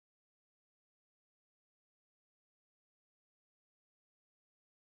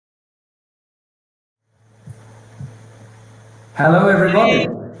Hello, everybody.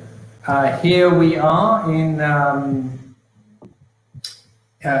 Here we are in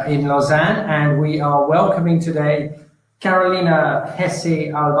Lausanne, and we are welcoming today Carolina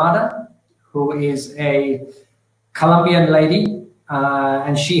Hesse-Ahumada, who is a Colombian lady,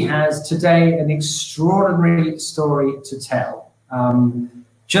 and she has today an extraordinary story to tell.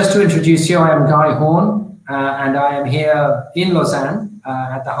 Just to introduce you, I am Guy Horn, and I am here in Lausanne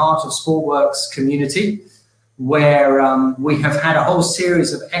at the heart of SportWorks community, where we have had a whole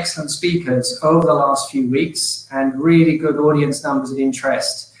series of excellent speakers over the last few weeks and really good audience numbers and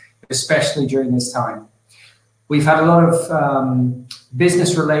interest, especially during this time. We've had a lot of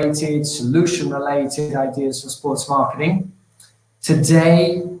business-related, solution-related ideas for sports marketing.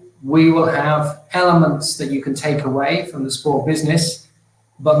 Today, we will have elements that you can take away from the sport business,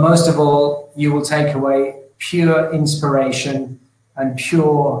 but most of all, you will take away pure inspiration and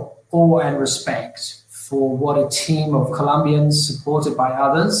pure awe and respect for what a team of Colombians supported by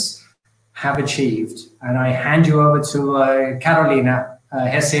others have achieved. And I hand you over to Carolina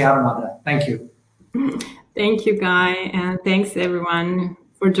Hesse-Ahumada. Thank you. Thank you, Guy, and thanks everyone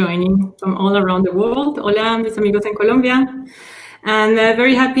for joining from all around the world. Hola, mis amigos en Colombia. And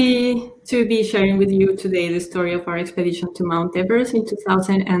very happy to be sharing with you today the story of our expedition to Mount Everest in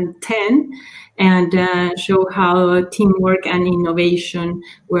 2010 and show how teamwork and innovation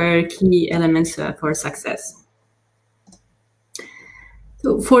were key elements for success.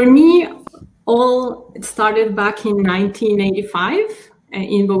 So for me, all started back in 1985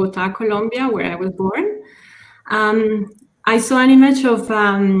 in Bogotá, Colombia, where I was born. I saw an image of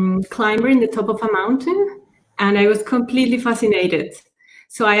a climber in the top of a mountain, and I was completely fascinated.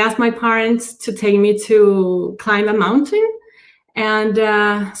 So I asked my parents to take me to climb a mountain. And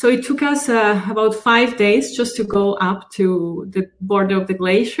so it took us about 5 days just to go up to the border of the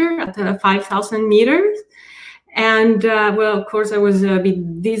glacier at 5,000 meters. And well, of course, I was a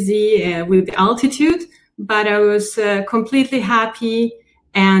bit dizzy with the altitude, but I was completely happy.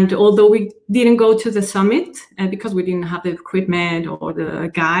 And although we didn't go to the summit because we didn't have the equipment or the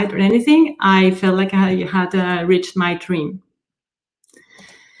guide or anything, I felt like I had reached my dream.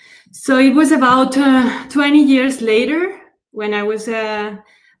 So it was about 20 years later when I was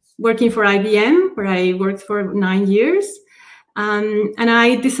working for IBM, where I worked for 9 years. And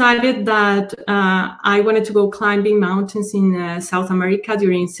I decided that I wanted to go climbing mountains in South America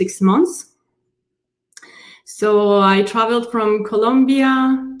during 6 months. So I traveled from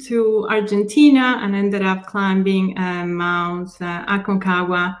Colombia to Argentina and ended up climbing Mount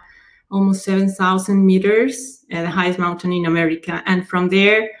Aconcagua, almost 7,000 meters, the highest mountain in America. And from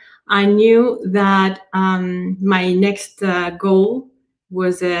there, I knew that my next goal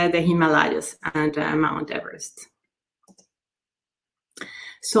was the Himalayas and Mount Everest.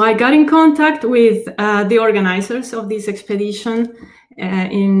 So I got in contact with the organizers of this expedition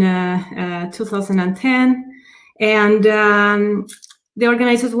in 2010. And the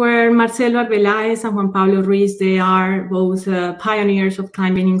organizers were Marcelo Arbeláez and Juan Pablo Ruiz. They are both pioneers of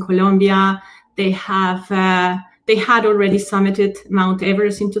climbing in Colombia. They had already summited Mount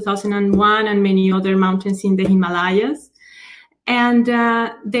Everest in 2001 and many other mountains in the Himalayas. And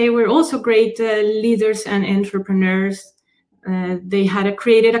they were also great leaders and entrepreneurs. They had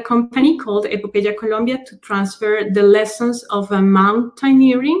created a company called Epopeya Colombia to transfer the lessons of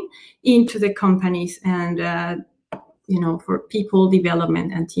mountaineering into the companies and for people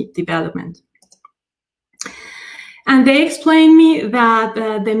development and team development. And they explained me that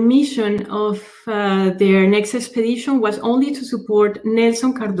the mission of their next expedition was only to support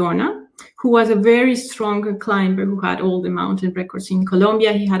Nelson Cardona, who was a very strong climber who had all the mountain records in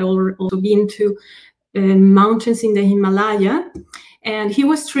Colombia. He had also been to mountains in the Himalaya, and he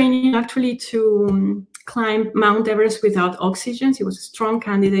was training actually to climb Mount Everest without oxygen. He was a strong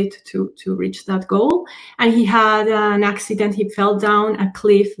candidate to reach that goal. And he had an accident. He fell down a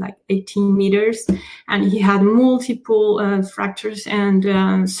cliff like 18 meters, and he had multiple fractures and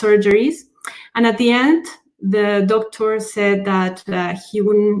surgeries. And at the end, the doctor said that he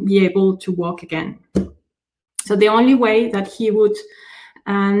wouldn't be able to walk again. So the only way that he would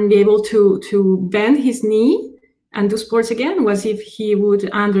be able to bend his knee and do sports again was if he would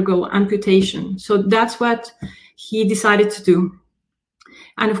undergo amputation. So that's what he decided to do.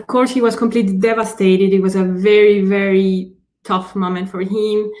 And of course, he was completely devastated. It was a very, very tough moment for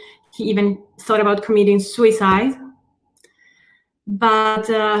him. He even thought about committing suicide. But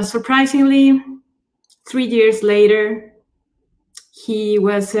surprisingly, 3 years later, he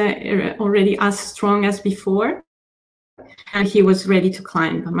was already as strong as before, and he was ready to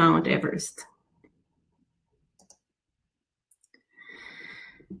climb Mount Everest.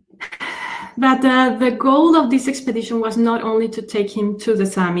 But the goal of this expedition was not only to take him to the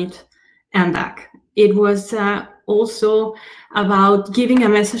summit and back. It was also about giving a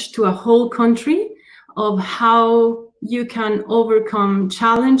message to a whole country of how you can overcome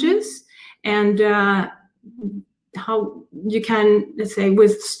challenges and how you can, let's say,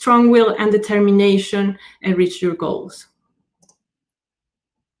 with strong will and determination, reach your goals.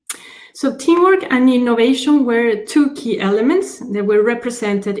 So teamwork and innovation were two key elements that were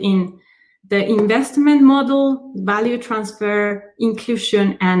represented in the investment model, value transfer,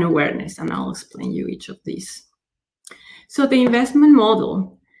 inclusion, and awareness. And I'll explain you each of these. So the investment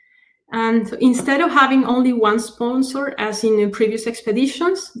model. And instead of having only one sponsor, as in the previous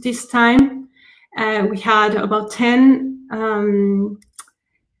expeditions, this time we had about 10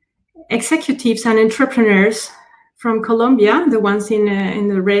 executives and entrepreneurs from Colombia, the ones in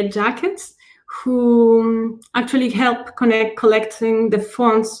the red jackets, who actually help collecting the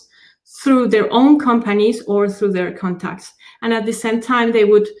funds through their own companies or through their contacts. And at the same time, they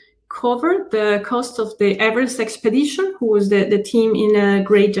would cover the cost of the Everest expedition, who was the team in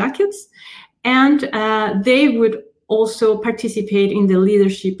gray jackets, and they would also participate in the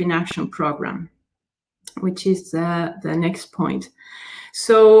Leadership in Action program, which is the next point.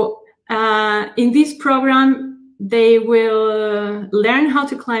 So in this program, they will learn how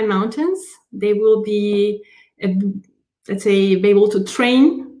to climb mountains. They will be, let's say, be able to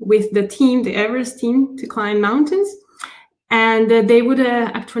train with the team, the Everest team, to climb mountains. And they would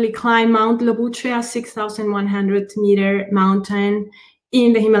actually climb Mount Lobuche, a 6,100-meter mountain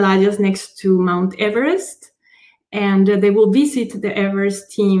in the Himalayas next to Mount Everest. And they will visit the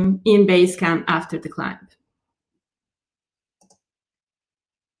Everest team in base camp after the climb.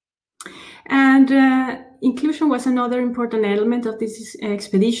 And inclusion was another important element of this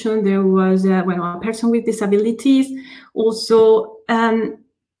expedition. There was a person with disabilities. Also,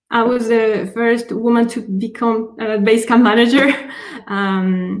 I was the first woman to become a base camp manager,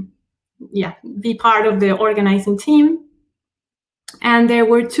 be part of the organizing team. And there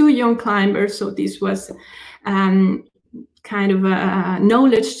were 2 young climbers, so this was kind of a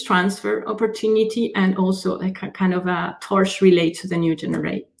knowledge transfer opportunity and also a kind of a torch relay to the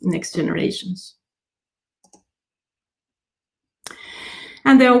next generations.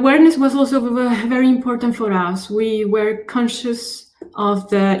 And the awareness was also very important for us. We were conscious of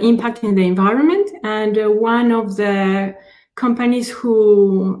the impact in the environment, and one of the companies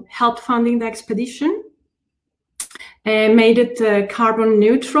who helped funding the expedition made it carbon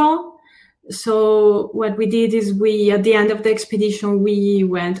neutral. So what we did is at the end of the expedition, we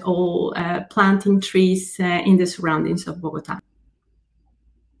went all planting trees in the surroundings of Bogotá.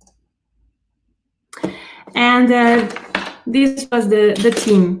 And this was the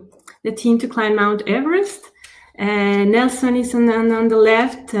team to climb Mount Everest. Nelson is on the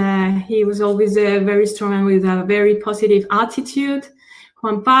left. He was always very strong and with a very positive attitude.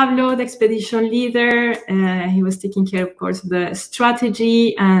 Juan Pablo, the expedition leader, he was taking care, of course, of the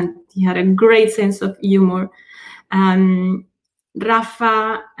strategy, and he had a great sense of humor.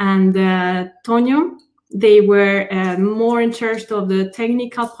 Rafa and Toño, they were more in charge of the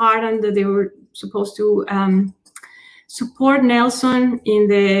technical part, and they were supposed to support Nelson in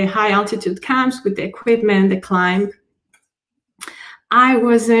the high altitude camps with the equipment, the climb. I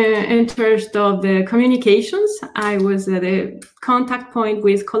was in charge of the communications. I was the contact point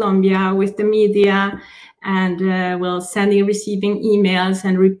with Colombia, with the media, and sending, receiving emails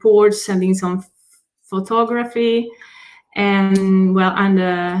and reports, sending some photography, and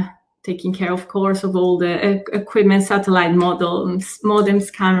taking care, of course, of all the equipment, satellite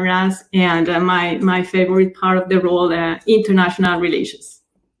modems, cameras, and my favorite part of the role, international relations.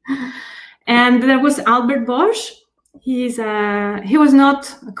 And there was Albert Bosch. He was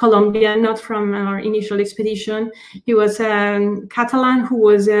not Colombian, not from our initial expedition. He was Catalan who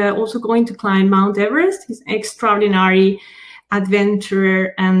was also going to climb Mount Everest. He's an extraordinary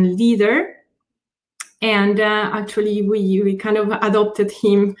adventurer and leader. And actually, we kind of adopted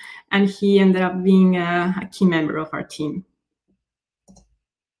him, and he ended up being a key member of our team.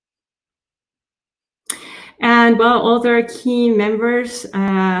 And other key members,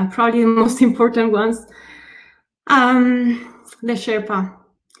 probably the most important ones, the Sherpa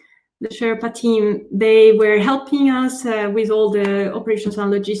team. They were helping us with all the operations and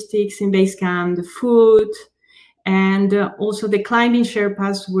logistics in base camp, the food, and also the climbing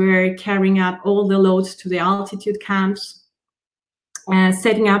Sherpas were carrying up all the loads to the altitude camps,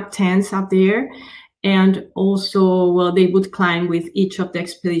 setting up tents up there, and also they would climb with each of the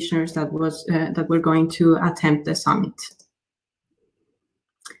expeditioners that were going to attempt the summit.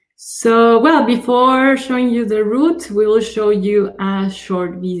 So, well, before showing you the route, we will show you a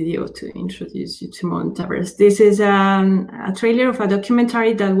short video to introduce you to Mount Everest. This is a trailer of a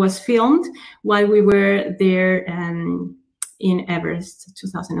documentary that was filmed while we were there in Everest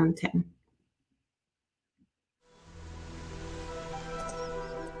 2010.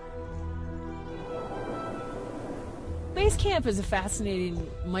 Base camp is a fascinating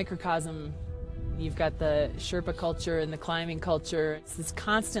microcosm. You've got the Sherpa culture and the climbing culture. It's this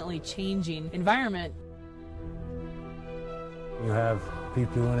constantly changing environment. You have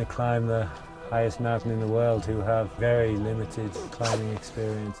people who want to climb the highest mountain in the world who have very limited climbing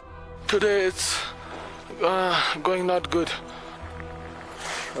experience. Today it's going not good.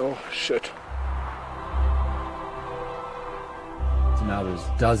 Oh shit. So now there's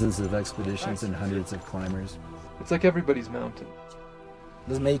dozens of expeditions and hundreds of climbers. It's like everybody's mountain.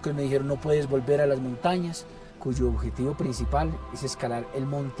 Los médicos me dijeron no puedes volver a las montañas, cuyo objetivo principal es escalar el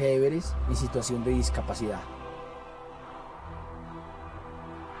Monte Everest en situación de discapacidad.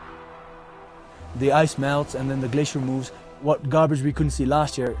 The ice melts and then the glacier moves. What garbage we couldn't see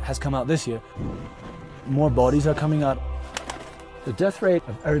last year has come out this year. More bodies are coming out. The death rate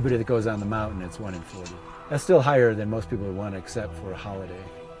of everybody that goes on the mountain, it's 1 in 40. That's still higher than most people would want except for a holiday.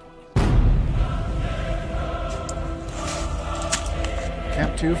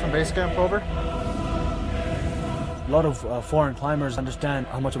 Camp 2 from base camp over. A lot of foreign climbers understand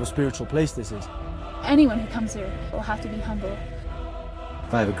how much of a spiritual place this is. Anyone who comes here will have to be humble.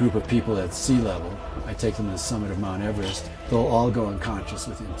 If I have a group of people at sea level, I take them to the summit of Mount Everest, they'll all go unconscious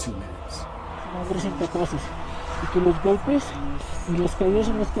within 2 minutes.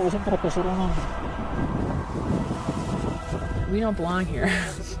 We don't belong here.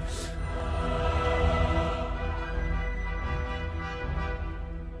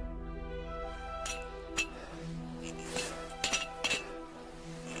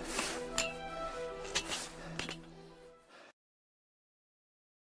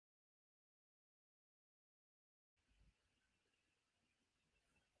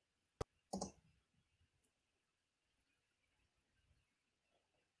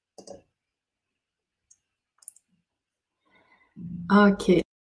 Okay.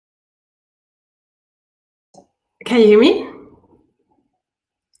 Can you hear me?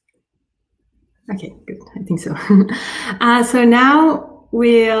 Okay, good. I think so. So now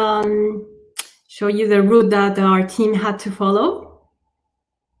we'll show you the route that our team had to follow.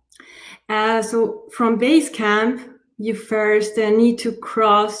 So from base camp, you first need to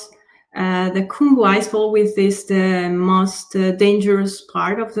cross the Khumbu Icefall, which is the most dangerous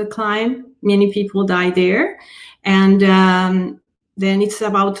part of the climb. Many people die there. And then it's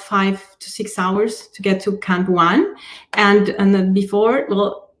about 5 to 6 hours to get to Camp 1. And before,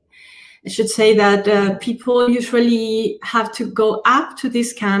 well, I should say that people usually have to go up to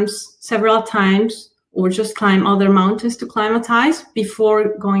these camps several times or just climb other mountains to climatize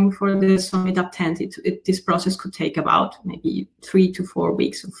before going for the summit up tent. This process could take about maybe 3 to 4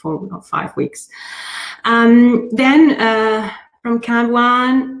 weeks or 4 or 5 weeks. Then from Camp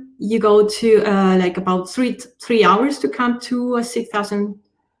 1, you go to like about three hours to Camp 2,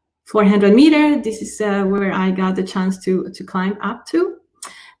 6,400 meters. This is where I got the chance to climb up to.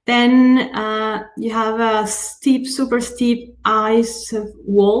 Then you have a steep, super steep ice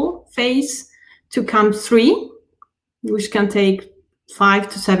wall face to Camp 3, which can take 5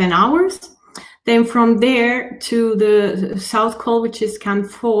 to 7 hours. Then from there to the South Col, which is Camp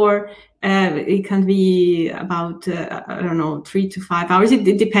 4, it can be about, I don't know, 3 to 5 hours.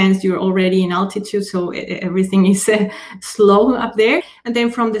 It depends. You're already in altitude, so everything is slow up there. And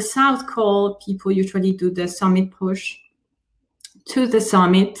then from the South Col, people usually do the summit push to the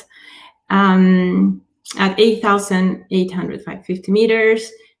summit at 8,850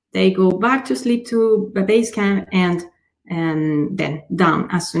 meters. They go back to sleep to the base camp and then down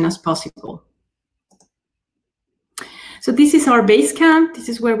as soon as possible. So this is our base camp. This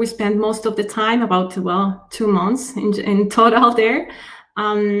is where we spend most of the time, about, well, 2 months in total there.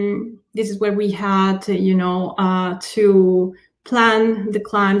 This is where we had, you know, to plan the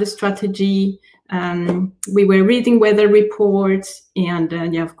climb, the strategy. We were reading weather reports and,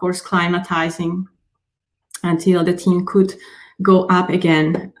 yeah, of course, climatizing until the team could go up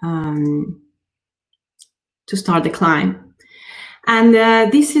again to start the climb. And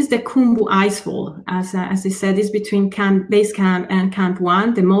this is the Khumbu Icefall. As I said, it's between base camp and Camp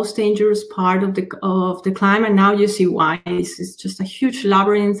 1, the most dangerous part of the climb. And now you see why. This is just a huge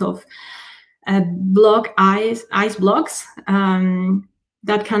labyrinth of ice blocks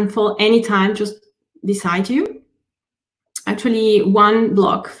that can fall anytime just beside you. Actually, one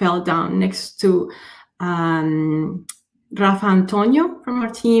block fell down next to Rafa Antonio from our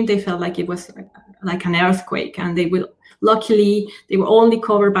team, they felt like it was like an earthquake, and luckily they were only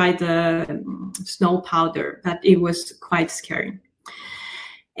covered by the snow powder, but it was quite scary.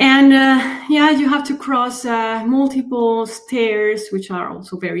 And yeah, you have to cross multiple stairs, which are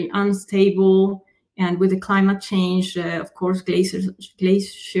also very unstable. And with the climate change, of course,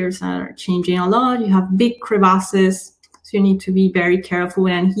 glaciers are changing a lot. You have big crevasses, so you need to be very careful.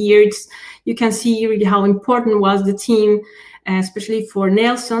 And here you can see really how important was the team, especially for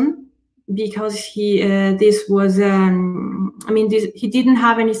Nelson, because he didn't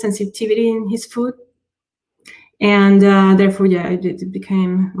have any sensitivity in his foot, and therefore, yeah, it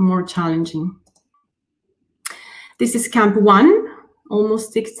became more challenging. This is Camp 1.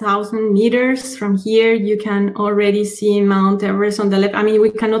 Almost 6,000 meters. From here, you can already see Mount Everest on the left. I mean,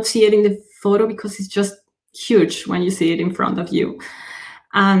 we cannot see it in the photo because it's just huge when you see it in front of you.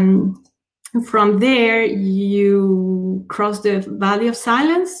 From there, you cross the Valley of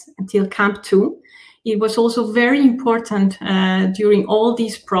Silence until Camp 2. It was also very important during all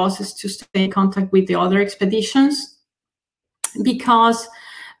these processes to stay in contact with the other expeditions, because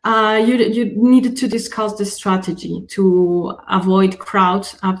you needed to discuss the strategy to avoid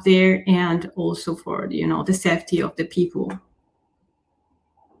crowds up there, and also for the safety of the people.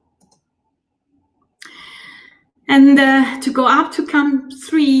 And to go up to Camp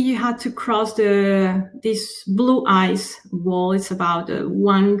 3, you had to cross this blue ice wall. It's about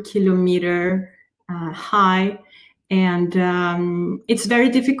 1 kilometer high, and it's very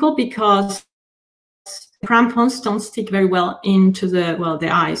difficult because crampons don't stick very well into the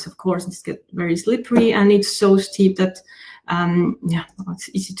ice. Of course, it's get very slippery, and it's so steep that yeah, it's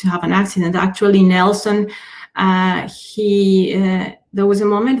easy to have an accident. Actually, Nelson, there was a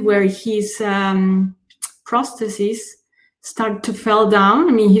moment where his prosthesis started to fall down.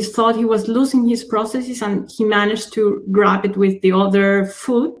 I mean, he thought he was losing his prosthesis, and he managed to grab it with the other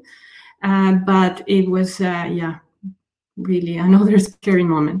foot, but it was yeah, really another scary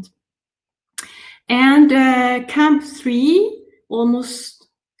moment. And Camp 3, almost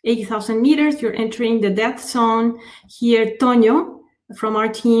 8,000 meters, you're entering the death zone. Here, Toño from our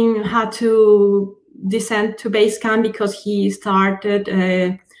team had to descend to base camp because he started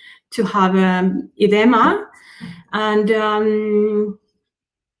to have edema. And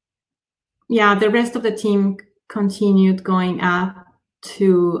yeah, the rest of the team continued going up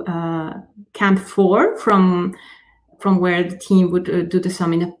to Camp 4 from where the team would do the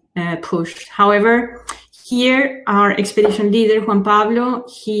summit push. However, here our expedition leader, Juan Pablo,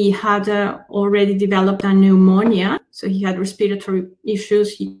 he had already developed a pneumonia, so he had respiratory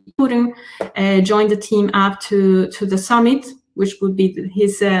issues. He couldn't join the team up to the summit, which would be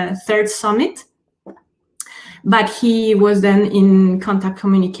his third summit. But he was then in contact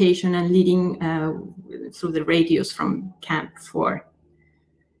communication and leading through the radios from Camp 4.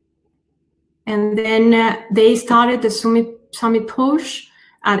 And then they started the summit push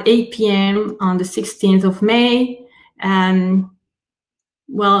at 8 p.m. on the 16th of May. And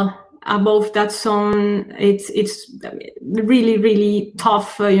well, above that zone, it's really, really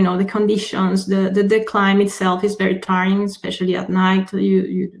tough. The conditions, the climb itself is very tiring, especially at night.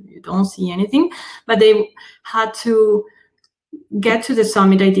 You don't see anything. But they had to get to the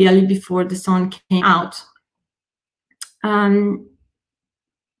summit ideally before the sun came out. And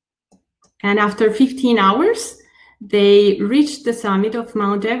after 15 hours, they reached the summit of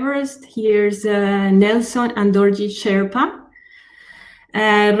Mount Everest. Here's Nelson and Dorji Sherpa.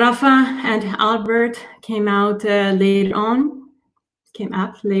 Rafa and Albert came up later on.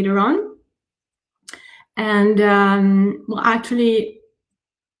 And well, actually,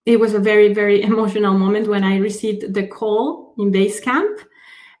 it was a very, very emotional moment when I received the call in base camp.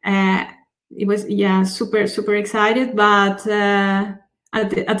 It was, yeah, super, super excited, but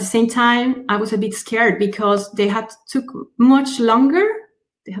at the same time, I was a bit scared because they had taken much longer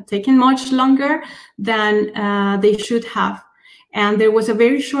than they should have. And there was a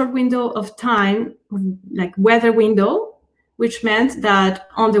very short window of time, like weather window, which meant that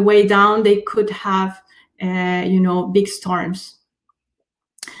on the way down, they could have, big storms.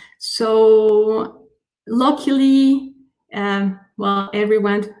 So luckily, well,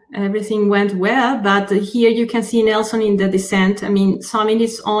 everything went well, but here you can see Nelson in the descent. I mean, summit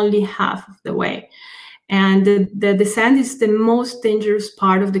is only half of the way. And the descent is the most dangerous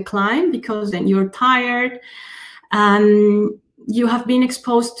part of the climb because then you're tired. You have been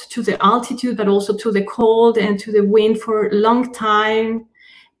exposed to the altitude, but also to the cold and to the wind for a long time.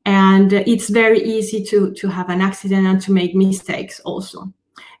 And it's very easy to have an accident and to make mistakes also.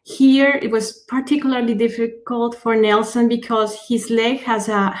 Here, it was particularly difficult for Nelson because his leg had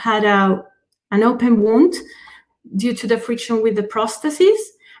an open wound due to the friction with the prosthesis,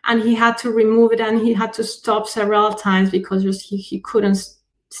 and he had to remove it, and he had to stop several times because he couldn't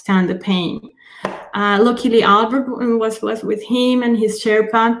stand the pain. Luckily, Albert was with him and his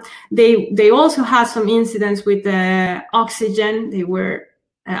Sherpa. They also had some incidents with the oxygen. They were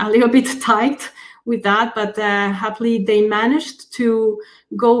a little bit tight with that, but happily they managed to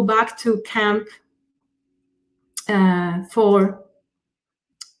go back to camp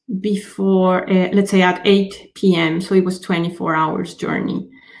before, let's say at 8 p.m. So it was 24 hours journey.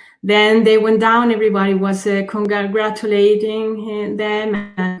 Then they went down, everybody was congratulating them.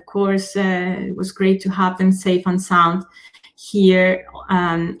 And of course, it was great to have them safe and sound here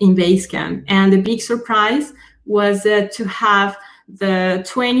in base camp. And the big surprise was to have the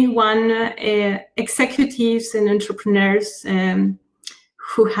 21 executives and entrepreneurs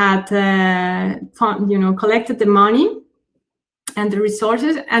who had collected the money and the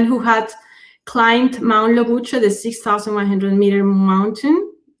resources, and who had climbed Mount Lobucha, the 6,100-meter mountain.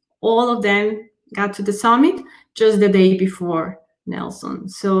 All of them got to the summit just the day before Nelson.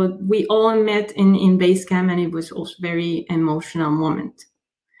 So we all met in base camp, and it was also a very emotional moment.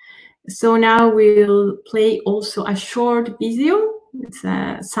 So now we'll play also a short video. It's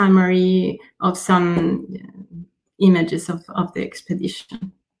a summary of some images of the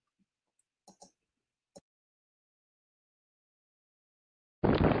expedition.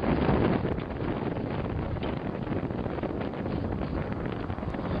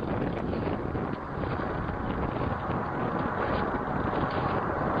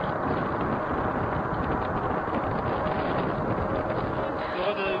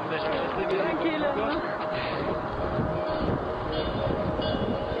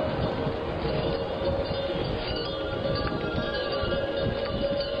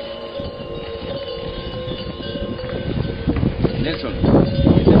 Nelson,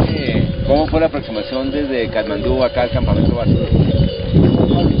 cuéntame cómo fue la aproximación desde Katmandú acá al campamento base.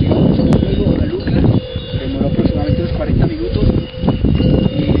 Llegamos luego a Lukla, demoró aproximadamente unos 40 minutos,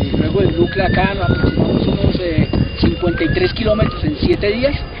 y luego de Lukla acá nos aproximamos unos 53 kilómetros en 7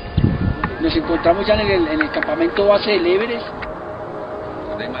 días. Nos encontramos ya en el campamento base del Everest.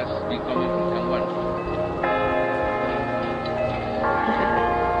 ¿Dónde hay más kilómetros en Juan?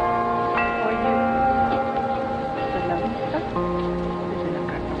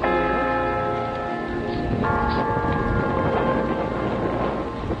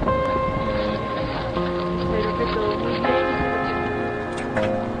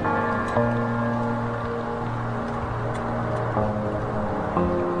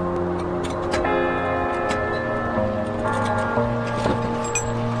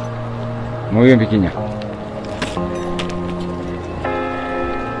 Muy bien, pequeña.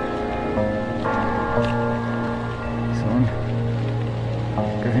 Son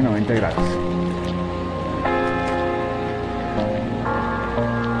casi 90 grados.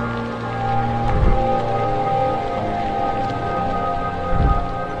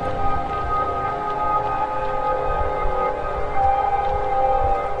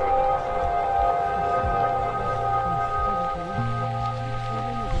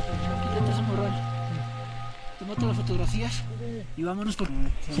 Y vámonos por...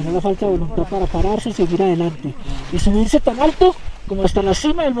 Se nos da falta de voluntad para pararse y seguir adelante. Y subirse tan alto como hasta la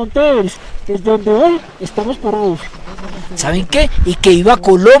cima del Monte Everest, que es donde hoy estamos parados. ¿Saben qué? Y que iba a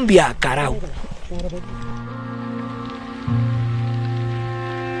Colombia, carajo. ¡Viva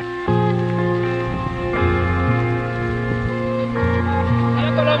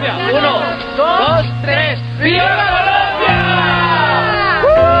Colombia! 1, 2, 3. ¡Viva Colombia!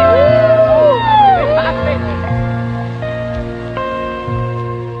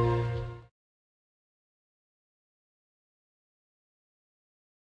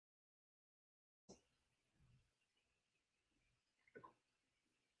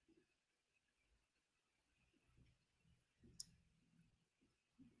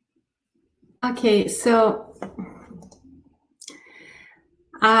 Okay, so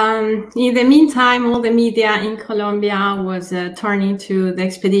in the meantime, all the media in Colombia was turning to the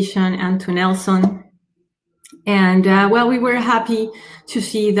expedition and to Nelson. And well, we were happy to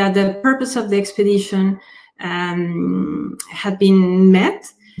see that the purpose of the expedition had been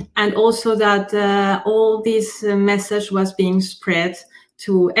met, and also that all this message was being spread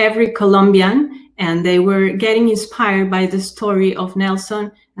to every Colombian, and they were getting inspired by the story of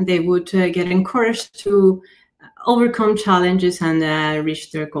Nelson, and they would get encouraged to overcome challenges and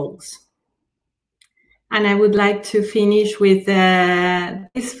reach their goals. And I would like to finish with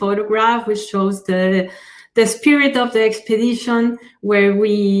this photograph, which shows the spirit of the expedition, where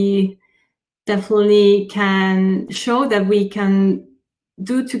we definitely can show that we can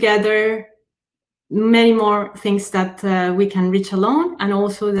do together many more things that we can reach alone, and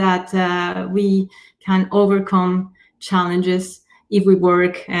also that we can overcome challenges if we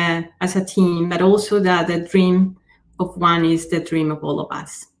work as a team, but also that the dream of one is the dream of all of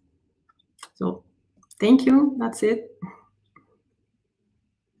us. So thank you. That's it.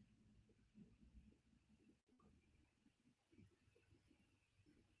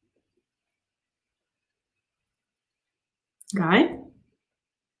 Guy?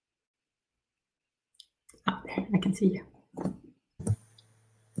 Oh, there, I can see you.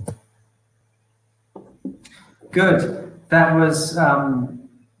 Good. That was,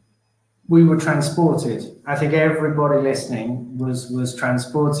 we were transported. I think everybody listening was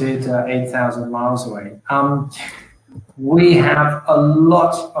transported 8,000 miles away. We have a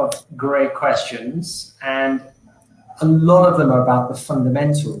lot of great questions, and a lot of them are about the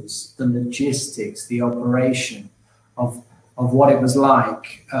fundamentals, the logistics, the operation of what it was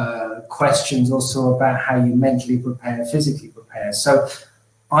like. Questions also about how you mentally prepare, physically prepare. So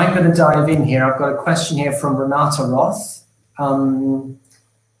I'm going to dive in here. I've got a question here from Renata Roth.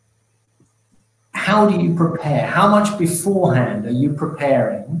 How do you prepare? How much beforehand are you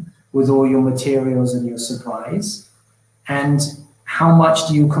preparing with all your materials and your supplies? And how much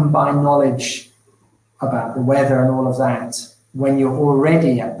do you combine knowledge about the weather and all of that when you're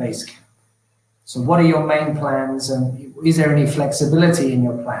already at base camp? So what are your main plans, and is there any flexibility in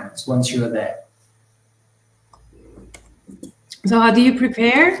your plans once you're there? So how do you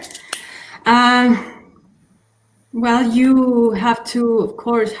prepare? Well, you have to, of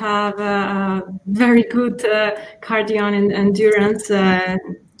course, have a very good cardio and endurance,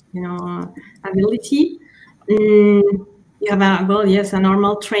 ability. You have a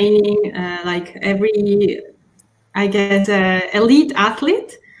normal training, like every, I guess, elite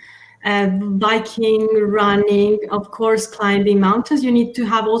athlete. Biking, running, of course, climbing mountains. You need to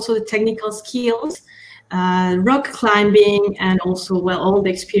have also the technical skills, rock climbing, and also, well, all the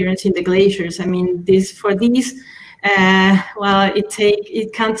experience in the glaciers. I mean, well,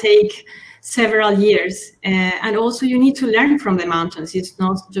 it can take several years, and also you need to learn from the mountains. It's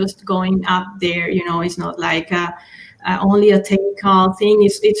not just going up there, it's not like only a technical thing.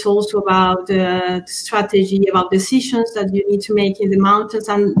 It's also about strategy, about decisions that you need to make in the mountains,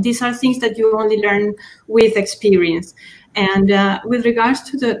 and these are things that you only learn with experience. And with regards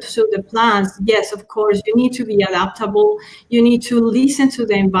to the plans, yes, of course, you need to be adaptable. You need to listen to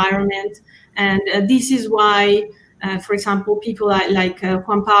the environment, and this is why, for example, people like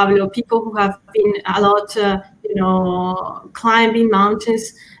Juan Pablo, people who have been a lot, climbing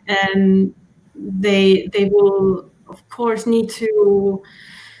mountains, and they will, of course, need to,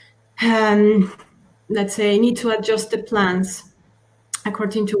 let's say, adjust the plans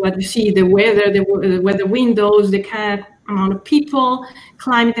according to what you see, the weather, the weather windows, the kind of amount of people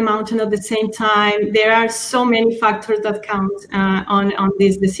climbing the mountain at the same time. There are so many factors that count on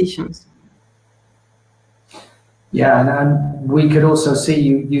these decisions. Yeah, and we could also see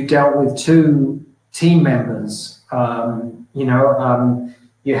you dealt with two team members.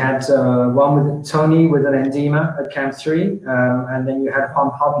 You had one with Tony with an edema at Camp 3, and then you had Juan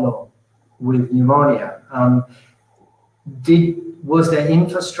Pablo with pneumonia. Was there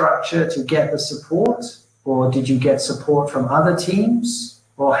infrastructure to get the support, or did you get support from other teams,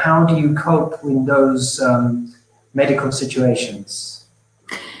 or how do you cope with those medical situations?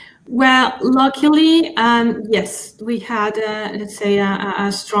 Well, luckily, yes, we had, let's say,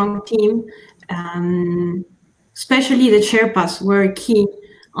 a strong team. Especially the Sherpas were key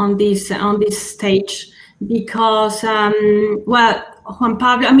on this stage, because well, Juan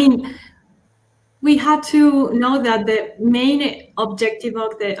Pablo, I mean, we had to know that the main objective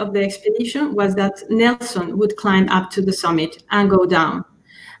of the expedition was that Nelson would climb up to the summit and go down.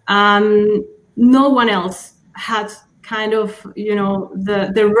 No one else had kind of,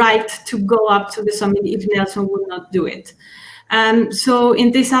 the right to go up to the summit if Nelson would not do it. So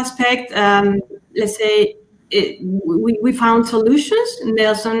in this aspect, let's say, we found solutions.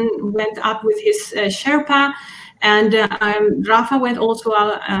 Nelson went up with his Sherpa, and Rafa went also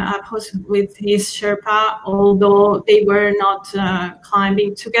up with his Sherpa, although they were not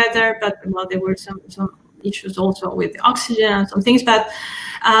climbing together, but well, there were some issues also with oxygen and some things. But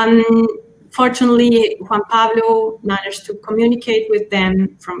fortunately, Juan Pablo managed to communicate with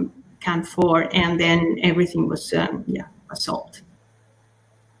them from Camp 4, and then everything was solved.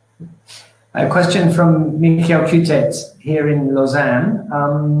 A question from Michael Cutet here in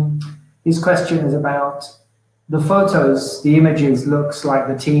Lausanne. His question is about the photos, the images. Looks like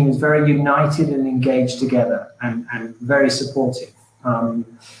the team is very united and engaged together, and very supportive. And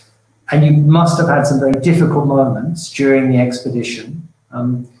you must have had some very difficult moments during the expedition.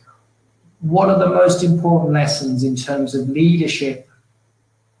 what are the most important lessons in terms of leadership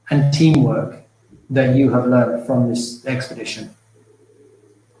and teamwork that you have learned from this expedition?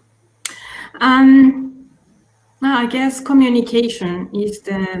 I guess communication is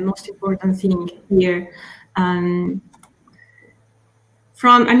the most important thing here.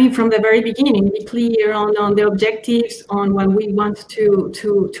 From the very beginning, be clear on the objectives, on what we want to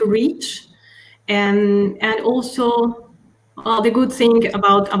reach, and also the good thing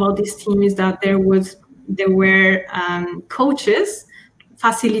about this team is that there were coaches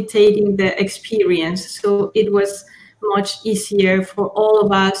facilitating the experience, so it was much easier for all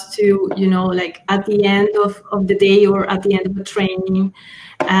of us to, like at the end of the day or at the end of the training,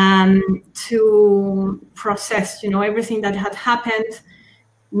 to process, everything that had happened,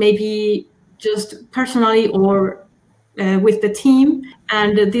 maybe just personally or with the team.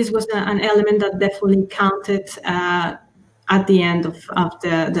 And this was an element that definitely counted at the end of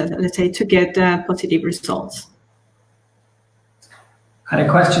the let's say, to get positive results. And a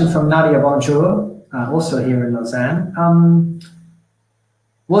question from Nadia Bonjour, also here in Lausanne.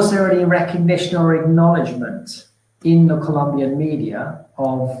 Was there any recognition or acknowledgement in the Colombian media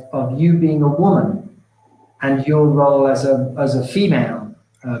of you being a woman and your role as a female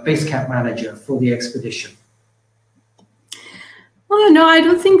base camp manager for the expedition? Oh, no, I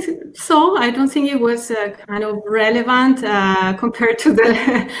don't think so. I don't think it was kind of relevant compared to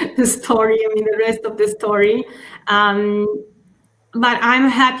the story, the rest of the story. But I'm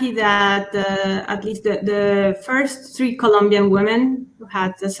happy that at least the first 3 Colombian women who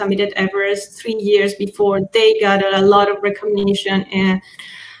had summited Everest 3 years before, they got a lot of recognition. And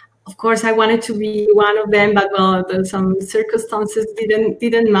of course, I wanted to be one of them, but well, some circumstances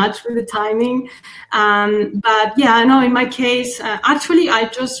didn't match with the timing. But yeah, no, in my case, actually, I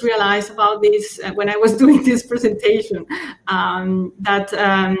just realized about this when I was doing this presentation, that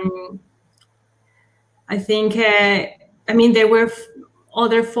I think, there were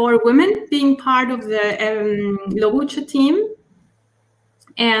other 4 women being part of the Lobucha team.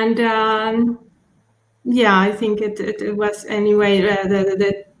 And yeah, I think it was anyway,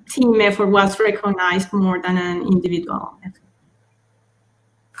 the team effort was recognized more than an individual effort.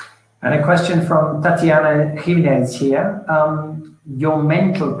 And a question from Tatiana Jimenez here. Your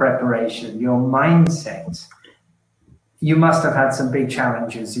mental preparation, your mindset, you must have had some big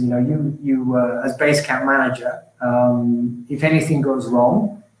challenges. You as base camp manager, if anything goes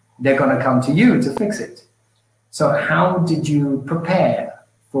wrong, they're going to come to you to fix it. So how did you prepare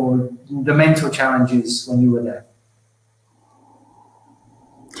for the mental challenges when you were there?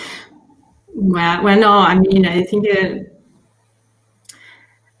 Well, no, I think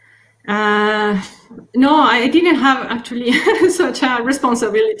no, I didn't have actually such a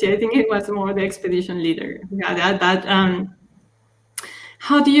responsibility. I think it was more the expedition leader. Yeah,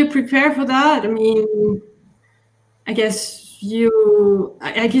 how do you prepare for that? I guess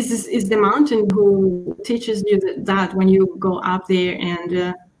this is the mountain who teaches you that when you go up there,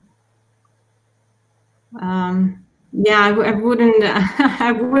 and yeah, I wouldn't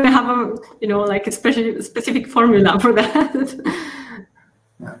have a specific formula for that.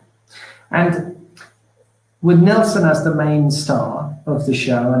 Yeah. And with Nelson as the main star of the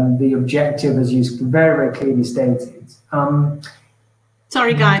show and the objective, as you very, very clearly stated.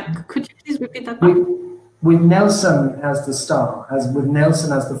 Sorry, Guy, could you please repeat that part? With Nelson as the star, with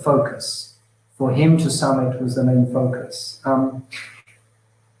Nelson as the focus, for him to summit was the main focus.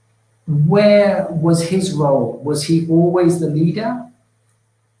 Where was his role? Was he always the leader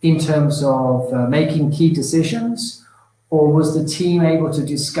in terms of making key decisions, or was the team able to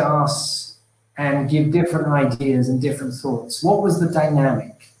discuss and give different ideas and different thoughts? What was the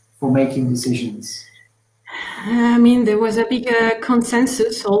dynamic for making decisions? There was a big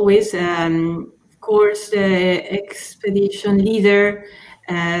consensus always. Of course, the expedition leader,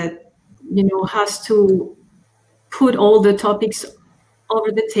 has to put all the topics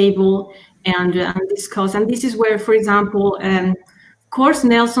over the table and discuss. And this is where, for example, of course,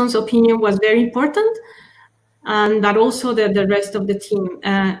 Nelson's opinion was very important, but also the rest of the team.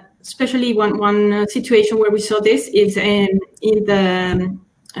 Especially one situation where we saw this is in the,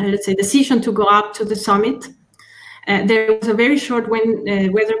 let's say, decision to go up to the summit. There was a very short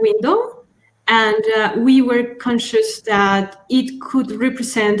weather window, and we were conscious that it could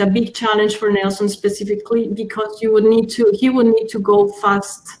represent a big challenge for Nelson specifically, because he would need to go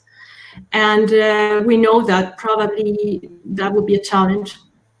fast. And we know that probably that would be a challenge.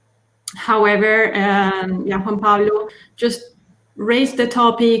 However, Juan Pablo just raised the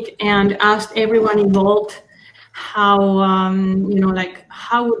topic and asked everyone involved how,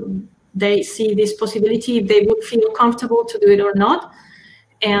 how would they see this possibility, if they would feel comfortable to do it or not.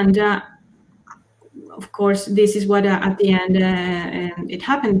 And of course, this is what at the end it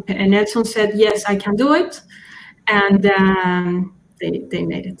happened. And Nelson said, yes, I can do it. And they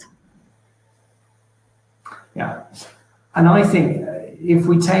made it. Yeah. And I think if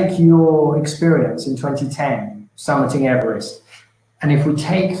we take your experience in 2010, summiting Everest, and if we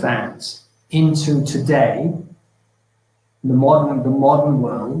take that into today, the modern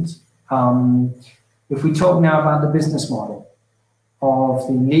world, if we talk now about the business model of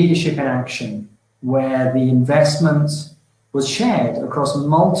the leadership in action, where the investment was shared across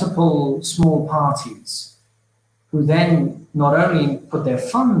multiple small parties, who then not only put their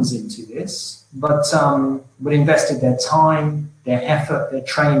funds into this, but invested their time, their effort, their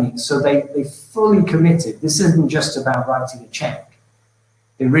training. So they fully committed. This isn't just about writing a check.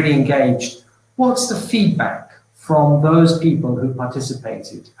 They really engaged. What's the feedback from those people who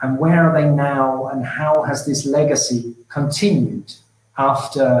participated, and where are they now, and how has this legacy continued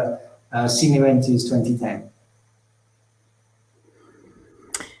after Senior Mentees 2010?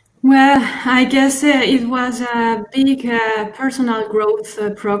 Well, I guess it was a big personal growth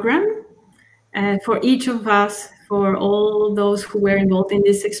program for each of us, for all those who were involved in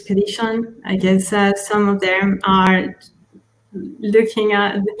this expedition. I guess some of them are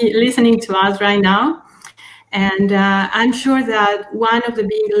listening to us right now. And I'm sure that one of the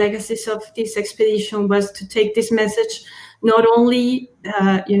big legacies of this expedition was to take this message not only,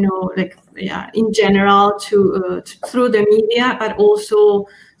 in general through the media, but also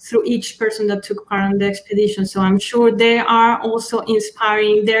through each person that took part in the expedition. So I'm sure they are also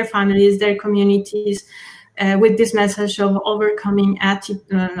inspiring their families, their communities, with this message of overcoming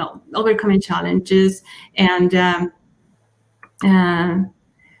challenges. And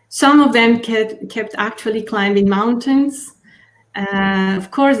some of them kept actually climbing mountains. Of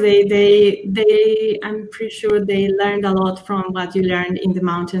course, I'm pretty sure they learned a lot from what you learned in the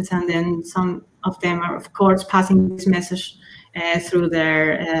mountains, and then some of them are, of course, passing this message through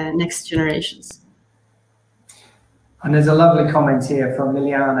their next generations. And there's a lovely comment here from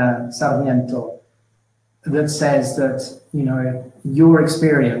Liliana Sarmiento that says that, your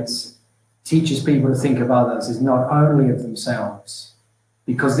experience teaches people to think of others as not only of themselves,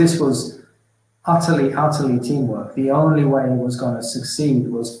 because this was utterly teamwork. The only way it was going to succeed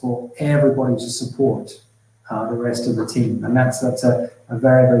was for everybody to support the rest of the team. And that's a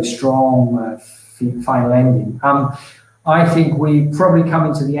very, very strong final ending. I think we probably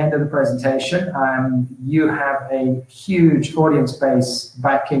coming to the end of the presentation. You have a huge audience base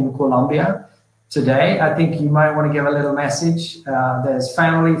back in Colombia today. I think you might want to give a little message. There's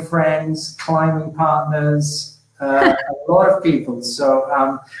family, friends, climbing partners, a lot of people. So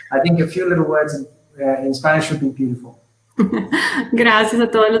I think a few little words in Spanish would be beautiful. Gracias a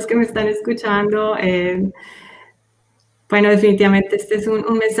todos los que me están escuchando. Bueno, definitivamente este es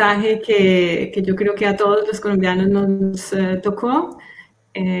un mensaje que yo creo que a todos los colombianos nos tocó.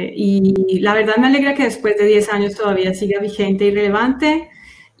 Y la verdad me alegra que después de 10 años todavía siga vigente y relevante.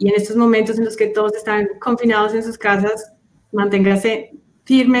 Y en estos momentos en los que todos están confinados en sus casas, manténganse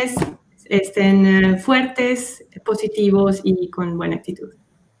firmes, estén fuertes, positivos y con buena actitud.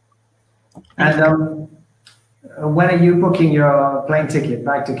 And when are you booking your plane ticket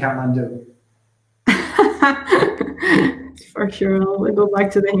back to Kathmandu? For sure, we'll go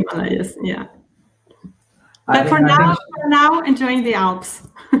back to the Himalayas, yeah. But for now, enjoying the Alps.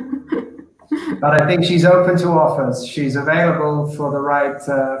 But I think she's open to offers. She's available for the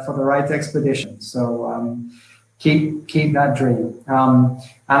right expedition. So keep that dream. And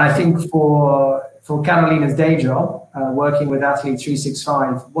I think for Carolina's day job, working with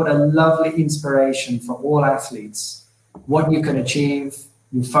Athlete365, what a lovely inspiration for all athletes. What you can achieve,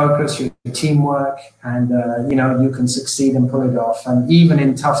 your focus, your teamwork, and you can succeed and pull it off, and even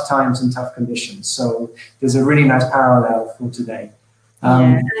in tough times and tough conditions. So there's a really nice parallel for today.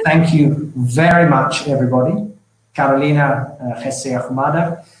 Thank you very much, everybody. Carolina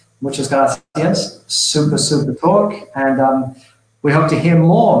Hesse-Ahumada, muchas gracias. Super talk, and we hope to hear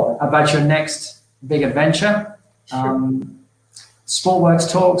more about your next big adventure. Sure. SportWorks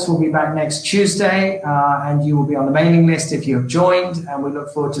Talks will be back next Tuesday, and you will be on the mailing list if you have joined, and we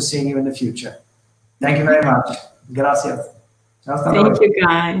look forward to seeing you in the future. Thank you very much. Gracias. Thank you,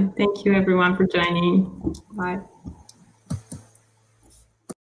 Guy. Thank you, everyone, for joining. Bye.